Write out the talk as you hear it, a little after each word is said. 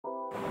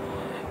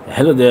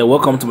Hello there,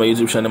 welcome to my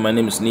YouTube channel. My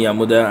name is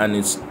Niyamuda, and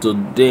it's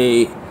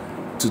today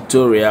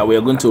tutorial. We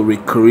are going to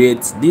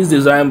recreate this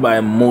design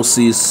by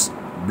Moses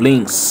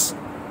Blinks.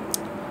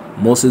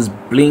 Moses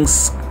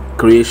Blinks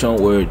creation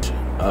word.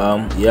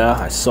 Yeah,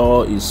 I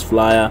saw his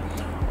flyer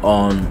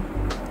on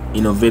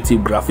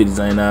Innovative Graphic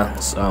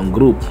Designers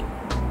group,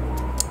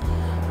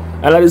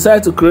 and I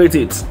decided to create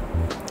it.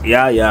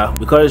 Yeah,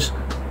 because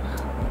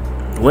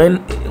when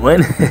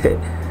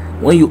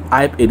when you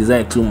hype a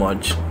design too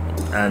much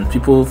and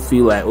people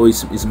feel like, oh,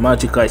 it's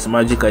magical, I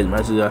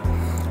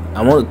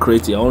want to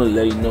create it. I want to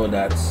let you know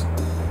that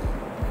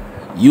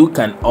you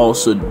can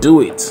also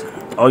do it.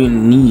 All you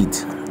need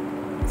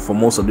for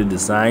most of the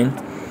design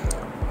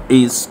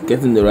is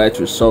getting the right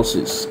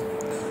resources.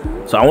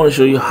 So I want to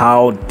show you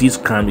how this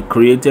can be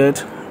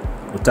created.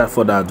 Without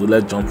further ado,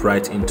 let's jump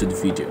right into the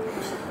video.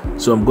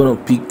 So I'm going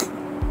to pick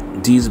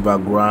this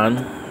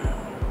background.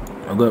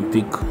 I'm going to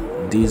pick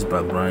this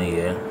background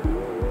here.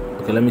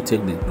 Okay, let me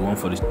take the one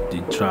for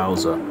the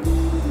trouser.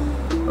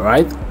 All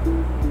right,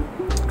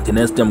 the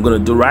next thing I'm gonna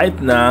do right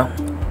now,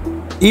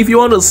 if you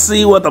want to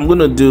see what I'm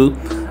gonna do,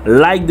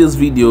 like this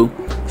video,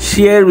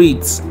 share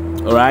it.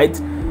 All right,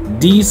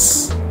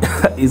 this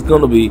is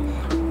gonna be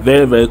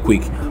very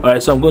quick. All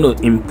right, so I'm going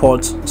to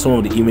import some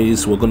of the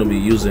images we're going to be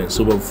using.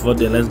 So before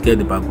then, let's get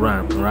the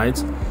background. All right,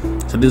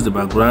 so this is the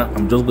background.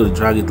 I'm just going to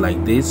drag it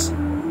like this.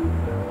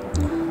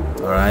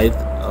 All right,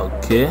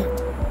 okay,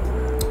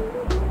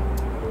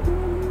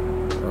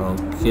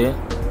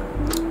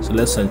 so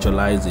let's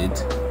centralize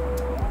it.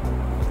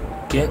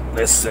 Okay,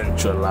 let's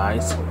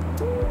centralize.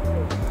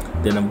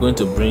 Then I'm going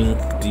to bring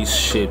this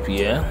shape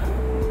here.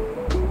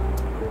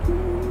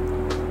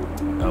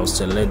 I'll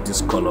select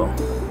this color.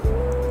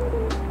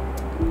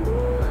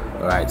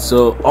 All right,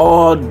 so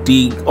all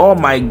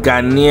my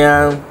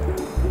Ghanaian,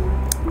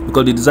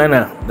 because the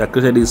designer that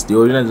created this, the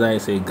original designer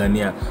is a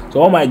Ghanaian,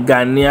 so all my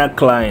Ghanaian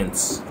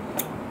clients,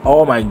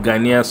 all my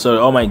Ghanaian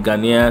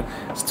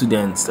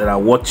students that are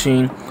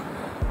watching,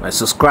 my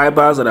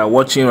subscribers that are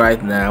watching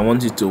right now, I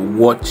want you to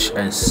watch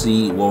and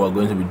see what we're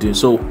going to be doing.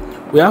 So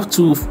we have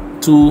two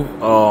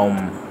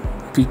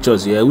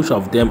pictures here. Which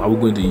of them are we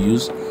going to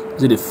use?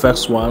 Is it the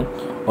first one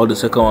or the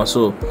second one?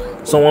 So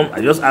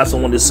I just asked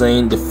someone, they're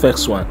saying the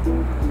first one.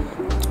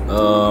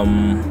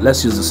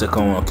 Let's use the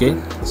second one. Okay,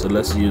 so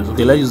let's use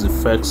the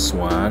first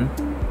one.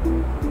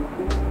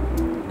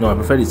 No, I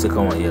prefer the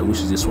second one here, which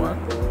is this one.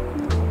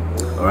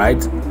 All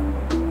right,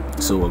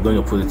 so we're going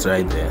to put it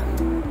right there.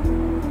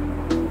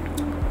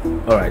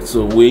 All right,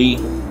 so we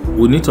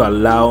need to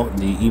allow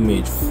the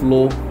image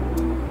flow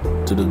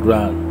to the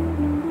ground.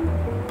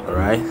 All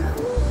right,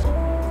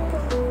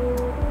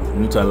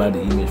 we need to allow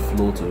the image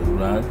flow to the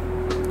ground,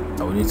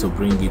 and we need to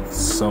bring it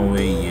somewhere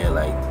here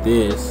like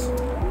this.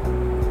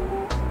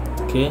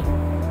 Okay,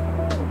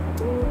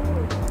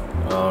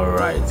 all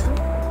right,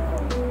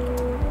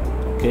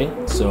 okay,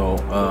 so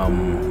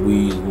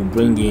we will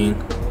bring in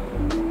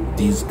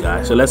this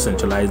guy. So let's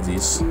centralize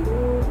this.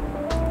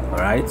 All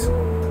right,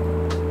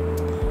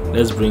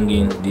 let's bring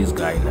in this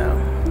guy now.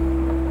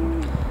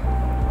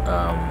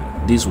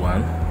 This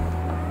one.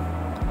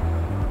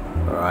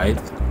 All right,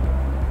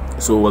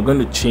 so we're going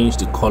to change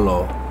the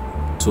color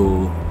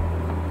to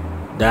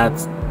that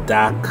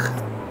dark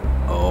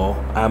or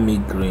army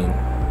green.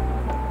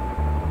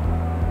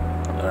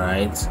 All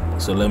right,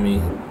 so let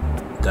me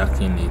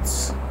darken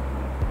it.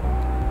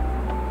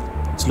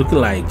 It's looking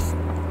like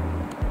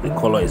the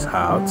color is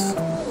out,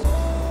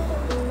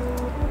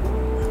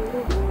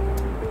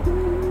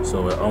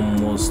 so we're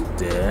almost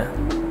there.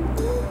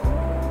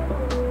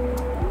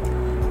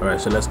 All right,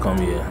 so let's come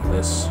here,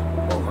 let's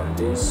work on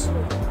this.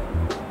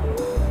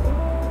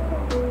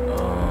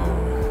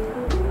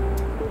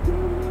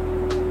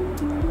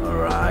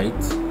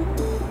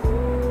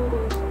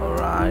 All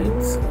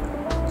right,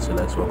 so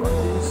let's work on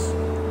this.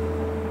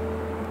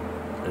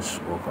 Let's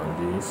work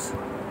on this.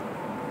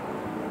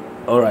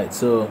 All right,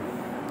 so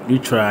you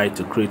try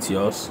to create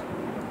yours.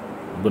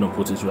 I'm going to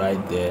put it right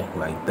there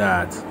like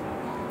that.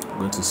 I'm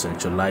going to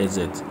centralize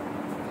it.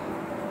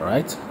 All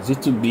right, is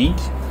it too big?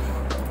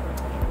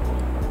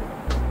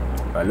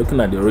 All right, looking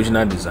at the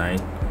original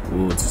design,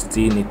 we would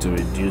still need to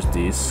reduce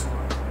this.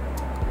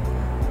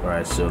 All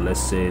right, so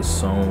let's say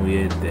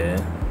somewhere there.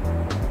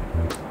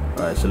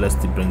 All right, so let's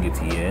still bring it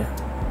here.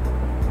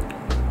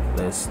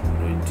 Let's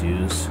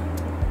reduce.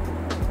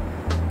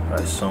 All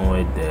right,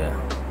 somewhere there.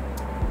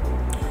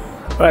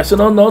 All right, so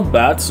not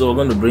bad. So we're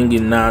going to bring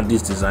in now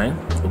this design.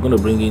 We're going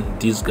to bring in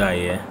this guy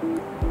here.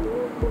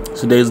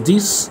 So there's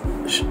this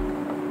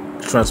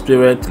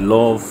transparent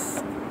love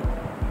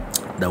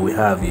that we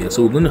have here,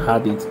 so we're going to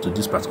add it to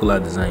this particular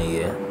design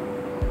here.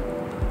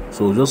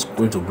 So we're just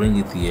going to bring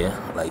it here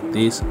like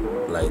this.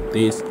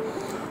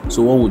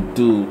 So what we'll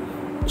do,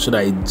 so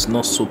that it's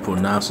not so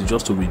pronounced, is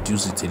just to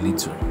reduce it a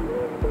little.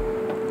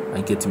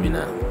 I get me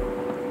now.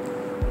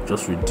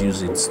 Just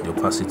reduce it, the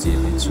opacity a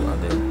little,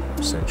 and then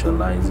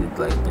centralize it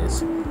like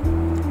this.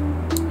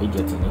 Are you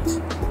getting it?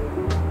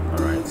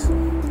 All right,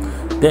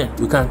 then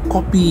we can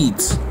copy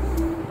it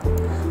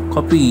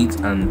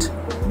and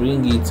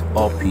bring it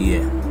up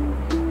here.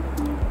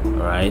 All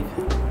right,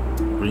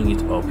 bring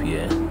it up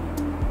here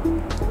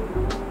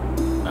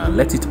and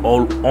let it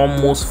all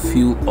almost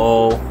fill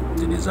all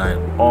the design,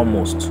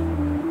 almost.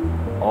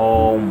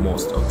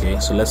 Okay,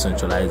 so let's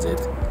centralize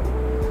it.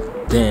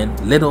 Then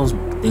let us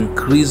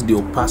increase the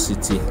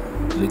opacity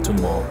a little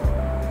more,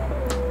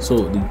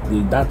 so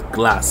that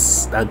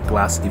glass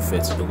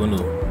effect you're going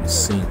to be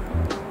seeing.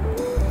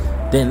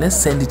 Then let's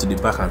send it to the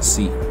back and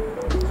see.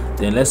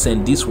 Then let's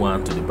send this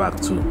one to the back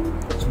too.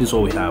 So this is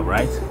what we have,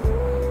 right?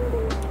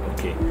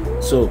 Okay,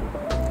 so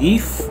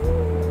if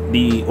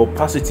the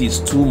opacity is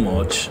too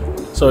much,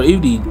 so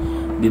if the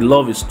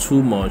love is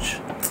too much,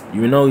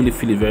 you will not really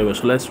feel it very well,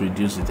 so let's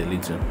reduce it a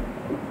little.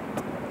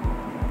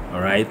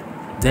 All right,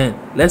 then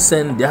let's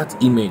send that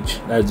image,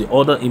 that's the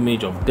other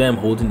image of them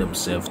holding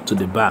themselves, to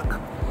the back.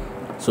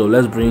 So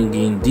let's bring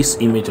in this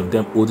image of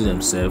them holding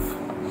themselves,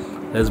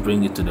 let's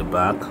bring it to the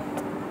back.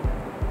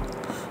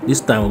 This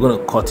time we're going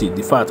to cut it.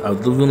 In fact, I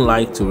would even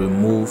like to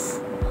remove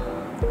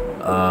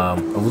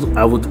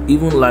I would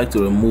even like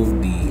to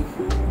remove the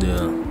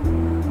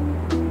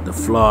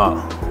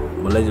flower,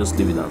 but let's just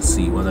leave it and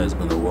see whether it's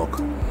going to work.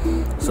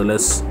 So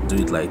let's do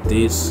it like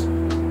this.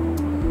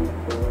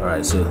 All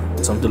right, so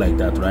something like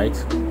that, right?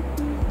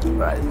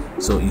 Right,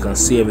 so you can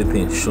see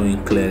everything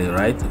showing clearly,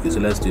 right? Okay, so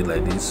let's do it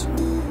like this.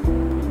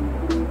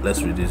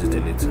 Let's reduce it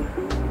a little.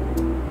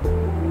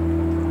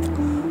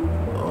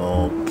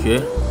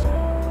 Okay,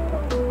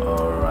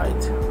 all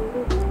right.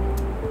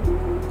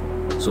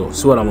 So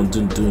see what I'm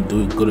going to do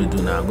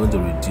now. I'm going to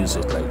reduce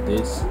it like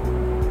this.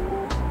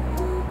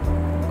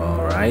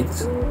 All right,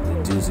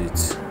 reduce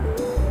it.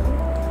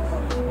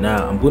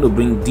 Now I'm going to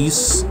bring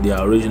the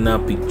original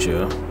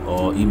picture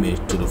or image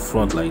to the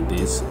front like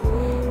this.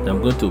 Then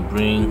I'm going to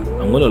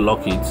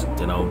lock it.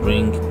 Then I'll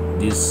bring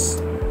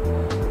these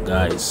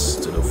guys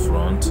to the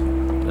front.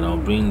 Then I'll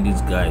bring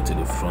this guy to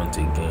the front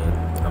again.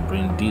 And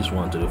bring this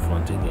one to the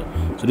front again.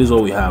 So this is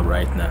what we have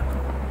right now.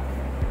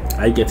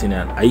 Are you getting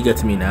that? Are you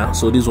getting me now?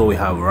 So this is what we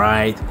have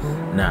right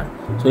now.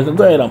 So you can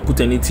go ahead and put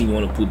anything you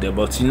want to put there.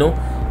 But you know,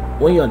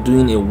 when you are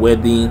doing a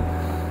wedding,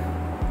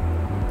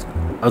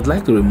 I'd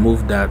like to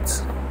remove that.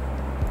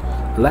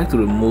 I'd like to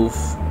remove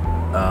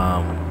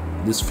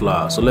this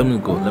flower. So let me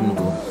go.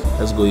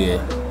 Let's go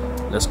here.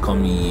 Let's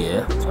come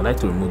here. So I'd like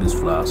to remove this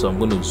flower. So I'm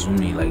going to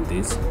zoom in like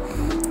this.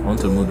 I want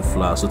to remove the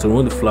flower. So to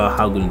remove the flower,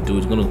 how I'm going to do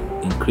it, I'm going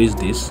to increase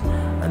this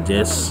and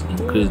just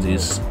increase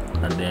this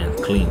and then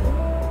clean.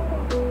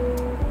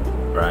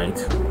 Right,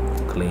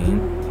 clean.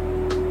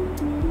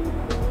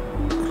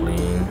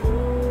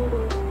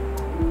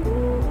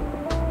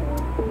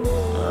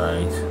 All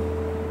right,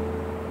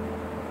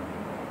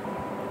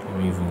 let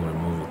me even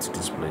remove it to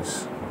this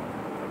place.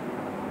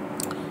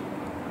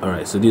 All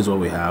right, so this is what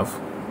we have.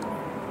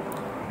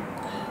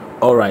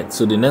 All right,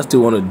 so the next thing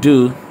we want to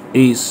do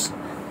is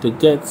to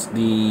get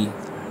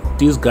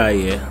this guy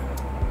here,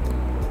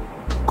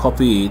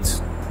 copy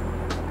it.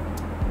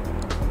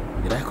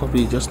 Did I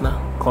copy it just now?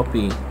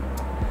 Copy.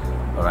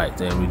 All right,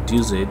 then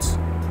reduce it.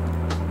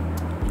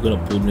 You're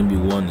gonna put maybe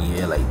one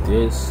here like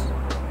this,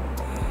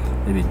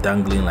 maybe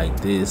dangling like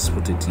this.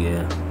 Put it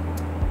here,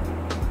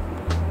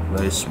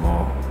 very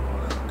small.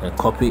 Then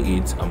copy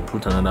it and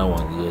put another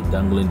one here,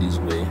 dangling this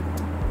way.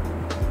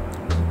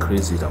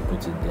 Increase it and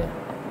put it there,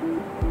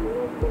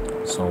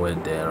 somewhere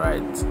there,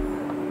 right?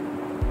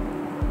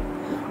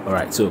 All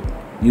right, so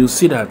you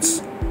see that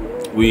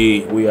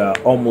we are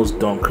almost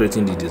done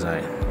creating the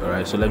design. All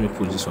right, so let me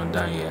put this one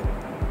down here.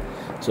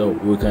 So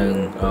we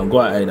can go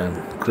ahead and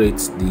create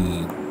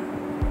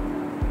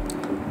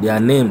their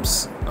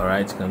names. All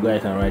right, you can go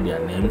ahead and write their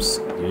names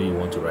the way you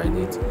want to write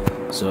it.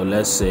 So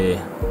let's say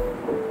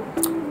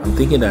I'm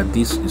thinking that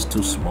this is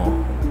too small.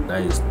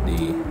 That is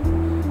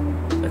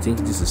I think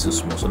this is too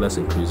small, so let's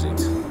increase it.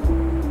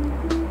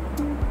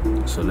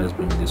 So let's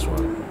bring this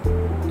one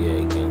here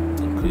again,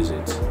 increase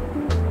it.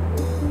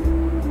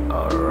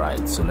 All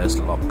right, so let's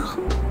lock.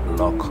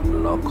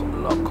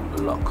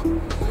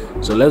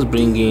 So let's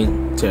bring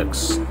in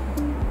text.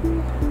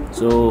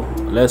 So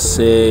let's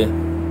say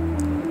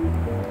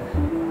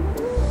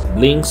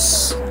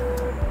Blinks,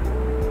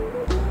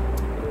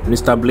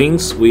 Mr.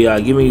 Blinks, we are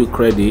giving you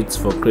credit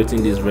for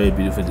creating this very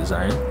beautiful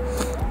design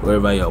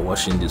wherever you are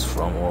watching this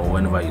from or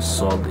whenever you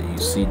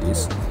see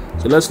this.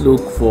 So let's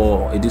look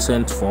for a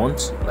decent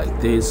font like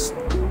this.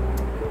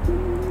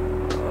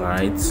 All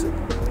right,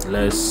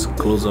 let's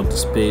close up the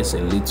space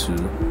a little.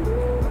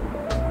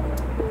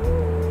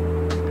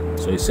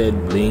 So it said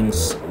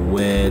Blinks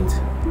wed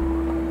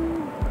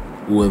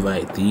whoever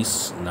it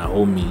is,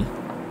 Naomi.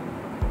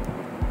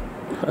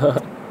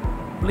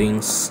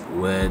 Blinks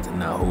wed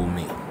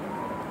Naomi.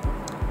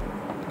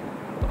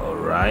 All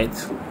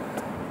right.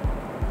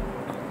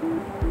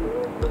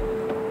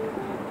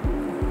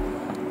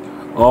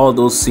 All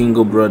those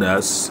single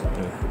brothers,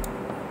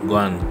 go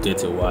and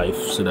get a wife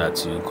so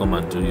that you come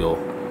and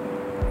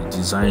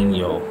design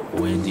your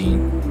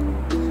wedding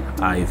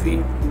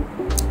ivy.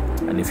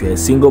 And if you're a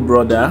single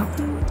brother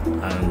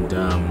and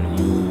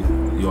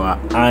you are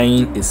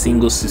eyeing a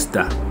single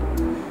sister,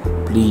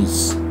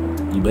 please,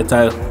 you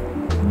better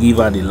give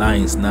her the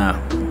lines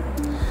now.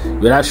 You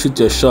better shoot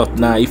your shot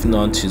now. If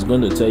not, she's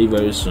going to tell you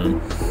very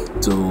soon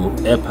to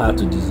help her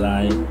to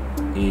design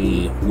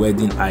a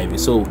wedding ivy.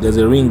 So there's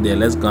a ring there.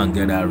 Let's go and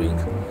get that ring.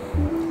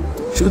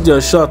 Shoot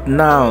your shot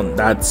now. Now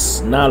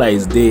that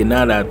it's day,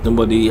 now that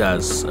nobody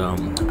has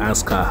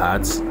asked her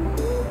heart.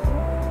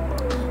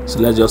 So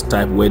let's just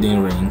type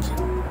wedding ring.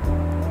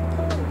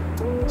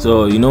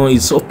 So you know,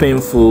 it's so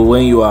painful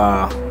when you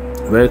are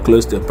very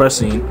close to a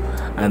person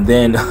and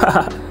then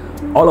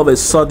all of a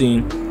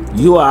sudden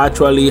you are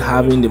actually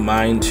having the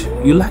mind,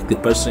 you like the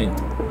person,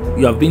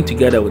 you have been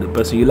together with the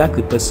person, you like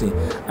the person,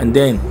 and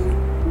then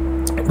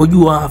but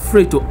you are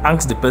afraid to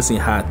ask the person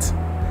heart,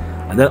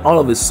 and then all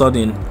of a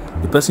sudden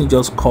the person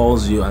just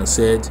calls you and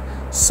said,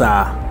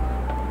 sir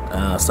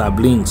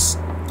Blinks,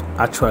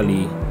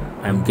 actually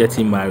I'm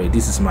getting married,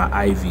 this is my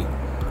ivy.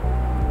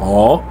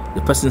 Or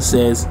the person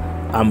says,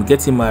 I'm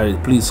getting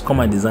married, please come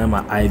and design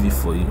my ivy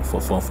for you,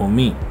 for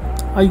me.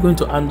 How are you going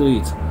to handle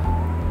it?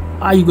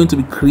 Are you going to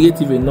be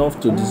creative enough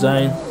to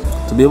design,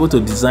 to be able to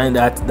design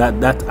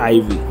that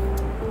ivy?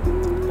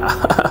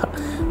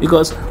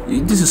 Because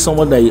this is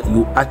someone that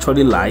you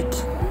actually like.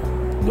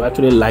 You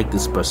actually like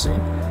this person,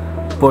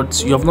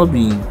 but you have not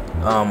been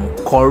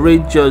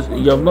courageous.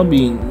 You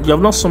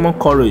have not summoned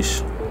courage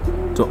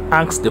to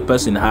ask the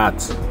person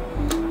heart.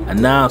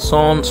 And now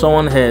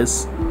someone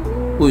else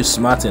who is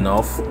smart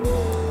enough,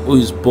 who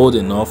is bold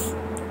enough,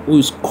 who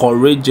is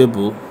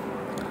courageable,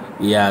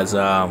 he has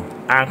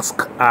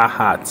asked our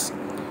hearts.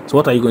 So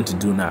what are you going to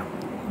do now?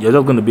 You're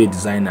not going to be a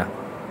designer.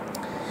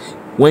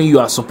 When you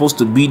are supposed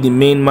to be the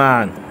main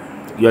man,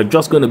 you're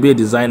just going to be a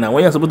designer.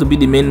 When you're supposed to be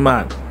the main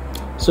man.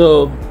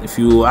 So if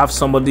you have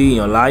somebody in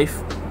your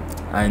life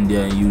and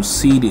you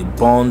see the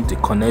bond, the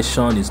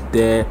connection is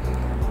there,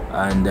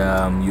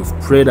 and you've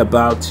prayed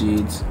about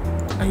it,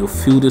 and you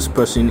feel this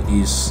person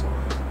is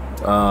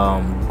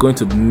going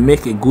to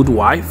make a good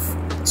wife,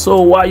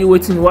 so why are you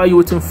waiting? Why are you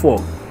waiting for?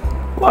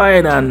 Go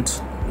ahead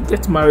and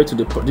get married to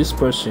this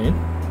person.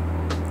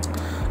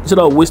 Instead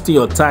of wasting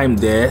your time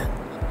there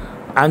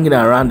hanging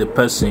around the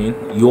person,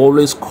 you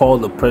always call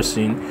the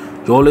person,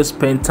 you always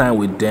spend time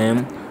with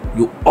them,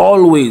 you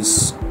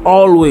always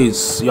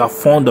you are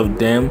fond of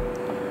them,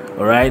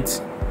 all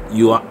right?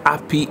 You are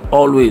happy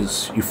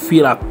always, you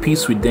feel at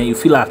peace with them, you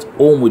feel at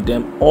home with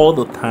them all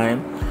the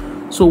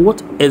time. So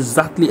what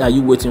exactly are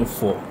you waiting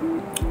for?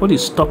 What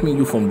is stopping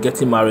you from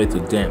getting married to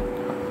them?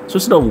 So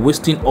instead of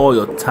wasting all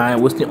your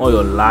time, wasting all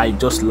your life,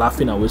 just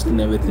laughing and wasting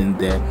everything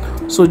there,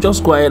 so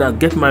just go ahead and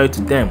get married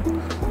to them.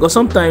 Because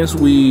sometimes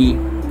we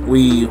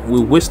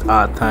waste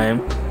our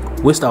time,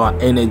 waste our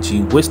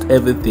energy, waste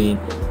everything,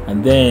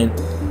 and then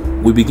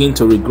we begin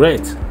to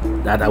regret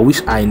that I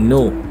wish I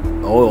know,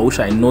 or I wish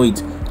I know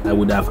it, I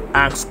would have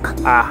asked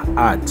her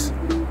out.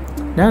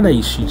 Now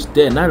that she's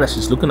there, now that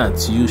she's looking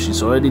at you,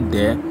 she's already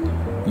there,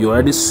 you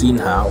already seen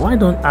her, why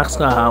don't ask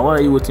her? What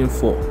are you waiting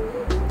for?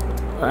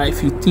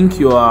 If you think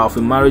you are of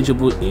a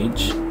marriageable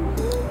age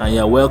and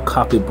you're well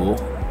capable,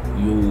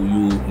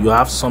 you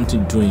have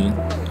something doing,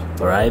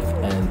 all right,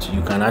 and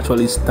you can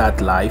actually start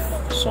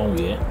life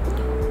somewhere,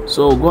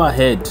 so go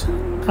ahead,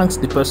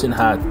 ask the person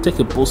hard, take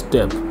a bold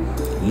step.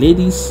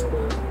 Ladies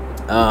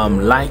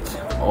like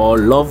or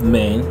love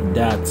men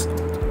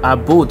that are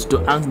bold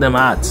to ask them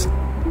out,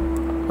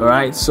 all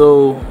right?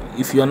 So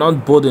if you're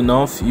not bold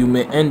enough, you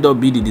may end up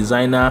be the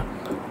designer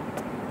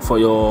for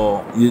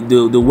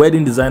the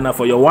wedding designer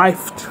for your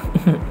wife.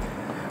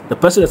 The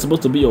person that's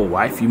supposed to be your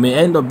wife, you may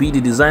end up be the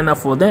designer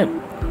for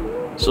them.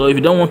 So if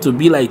you don't want to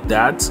be like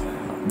that,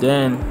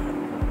 then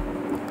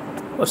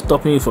what's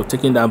stopping you from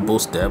taking that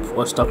bold step?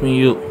 What's stopping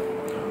you?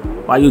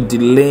 Why are you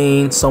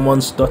delaying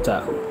someone's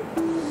daughter?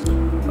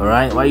 All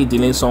right, why are you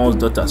delaying someone's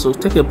daughter? So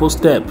take a bold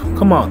step.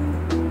 Come on.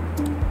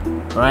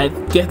 All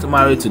right, get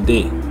married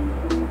today.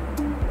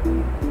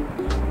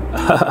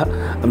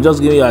 I'm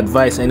just giving you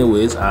advice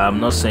anyways. I'm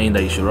not saying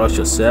that you should rush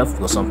yourself,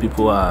 because some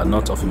people are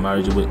not of a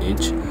marriageable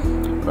age,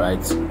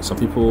 right? Some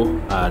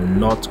people are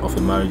not of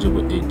a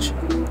marriageable age.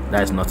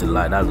 That is not a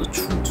lie, that's the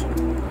truth.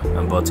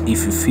 But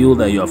if you feel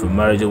that you're of a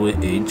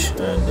marriageable age,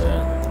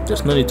 and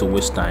there's no need to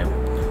waste time,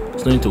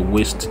 there's no need to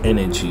waste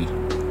energy,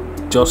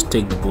 just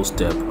take the bold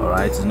step. All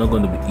right, it's not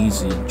going to be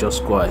easy.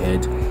 Just go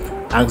ahead,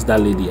 ask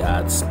that lady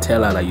out,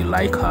 tell her that you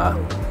like her,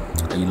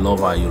 that you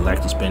love her, you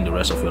like to spend the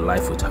rest of your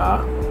life with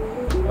her.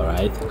 All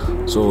right,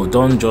 so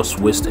don't just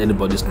waste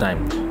anybody's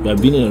time. You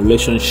have been in a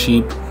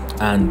relationship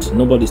and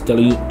nobody's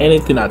telling you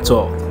anything at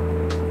all.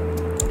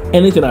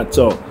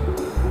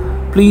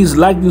 Please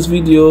like this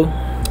video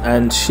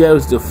and share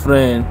with your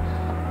friend.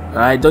 All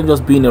right, don't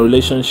just be in a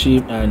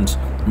relationship and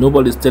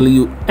nobody's telling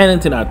you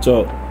anything at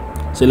all.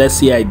 So let's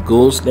see how it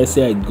goes.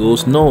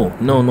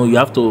 No, you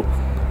have to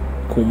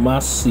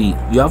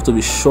you have to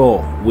be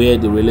sure where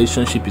the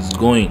relationship is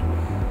going.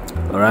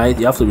 All right,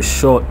 you have to be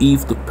sure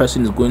if the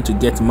person is going to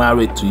get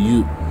married to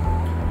you.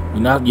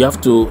 You have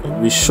to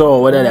be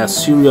sure whether they are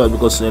serious,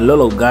 because a lot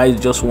of guys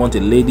just want a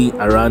lady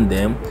around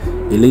them,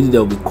 a lady that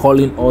will be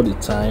calling all the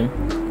time,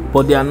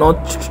 but they are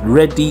not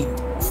ready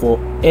for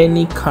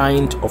any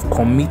kind of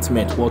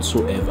commitment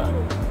whatsoever.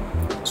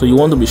 So you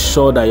want to be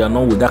sure that you're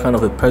not with that kind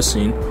of a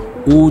person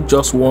who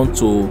just want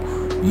to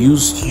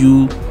use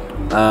you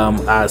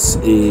as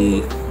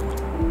a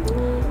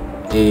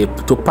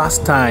to pass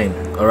time.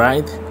 All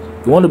right,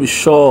 you want to be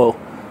sure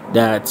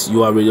that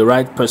you are with the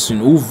right person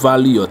who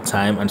value your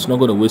time and it's not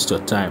going to waste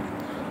your time.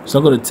 It's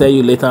not going to tell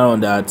you later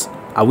on that,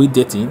 are we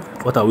dating,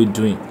 what are we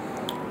doing?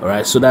 All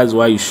right, so that's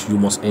why you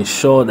must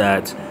ensure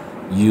that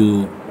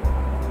you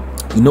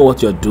know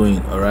what you're doing.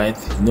 All right,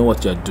 you know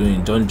what you're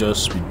doing. Don't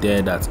just be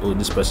there that, oh,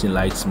 this person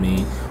likes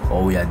me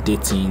or we are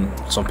dating.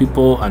 Some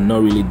people are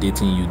not really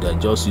dating you, they're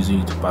just using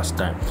you to pass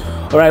time.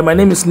 All right, my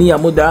name is Nia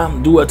Muda.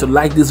 Do well to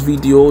like this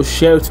video,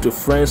 share it to your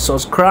friends,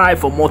 subscribe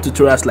for more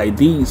tutorials like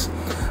these.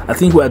 I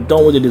think we are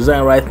done with the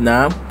design right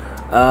now.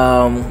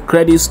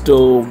 Credits to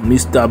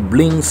Mr.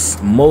 Blinks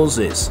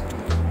Moses.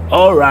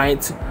 All right,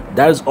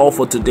 that is all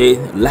for today.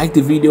 Like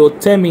the video,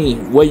 tell me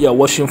where you're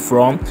watching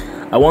from.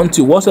 I want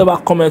to, whatever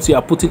comments you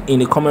are putting in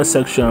the comment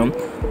section,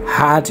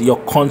 add your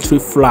country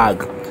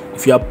flag.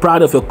 If you are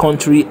proud of your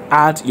country,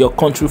 add your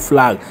country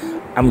flag.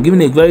 I'm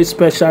giving a very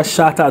special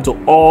shout out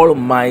to all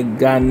my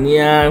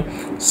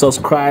Ghanaian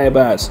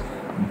subscribers.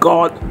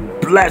 God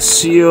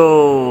bless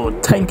you.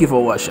 Thank you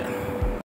for watching.